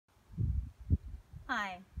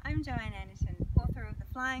Hi, I'm Joanne Anderson, author of The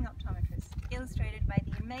Flying Optometrist, illustrated by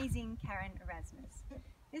the amazing Karen Erasmus.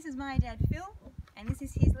 This is my dad Phil, and this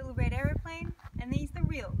is his little red aeroplane, and he's the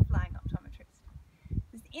real Flying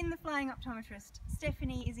Optometrist. In The Flying Optometrist,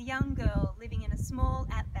 Stephanie is a young girl living in a small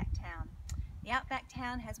outback town. The outback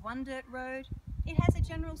town has one dirt road, it has a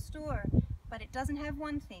general store, but it doesn't have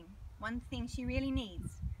one thing she really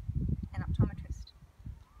needs, an optometrist.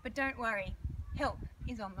 But don't worry, help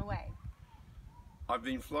is on the way. I've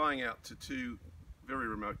been flying out to two very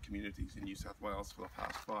remote communities in New South Wales for the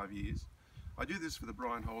past 5 years. I do this for the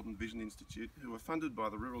Brian Holden Vision Institute, who are funded by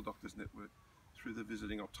the Rural Doctors Network through the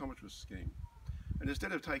Visiting Optometrist scheme. And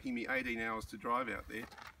instead of taking me 18 hours to drive out there,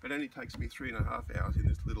 it only takes me 3.5 hours in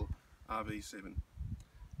this little RV7.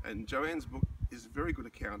 And Joanne's book is a very good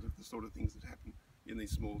account of the sort of things that happen in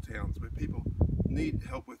these small towns where people need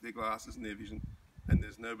help with their glasses and their vision, and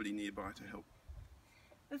there's nobody nearby to help.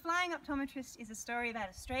 The Flying Optometrist is a story about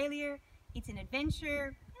Australia, it's an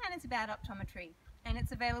adventure, and it's about optometry, and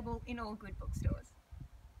it's available in all good bookstores.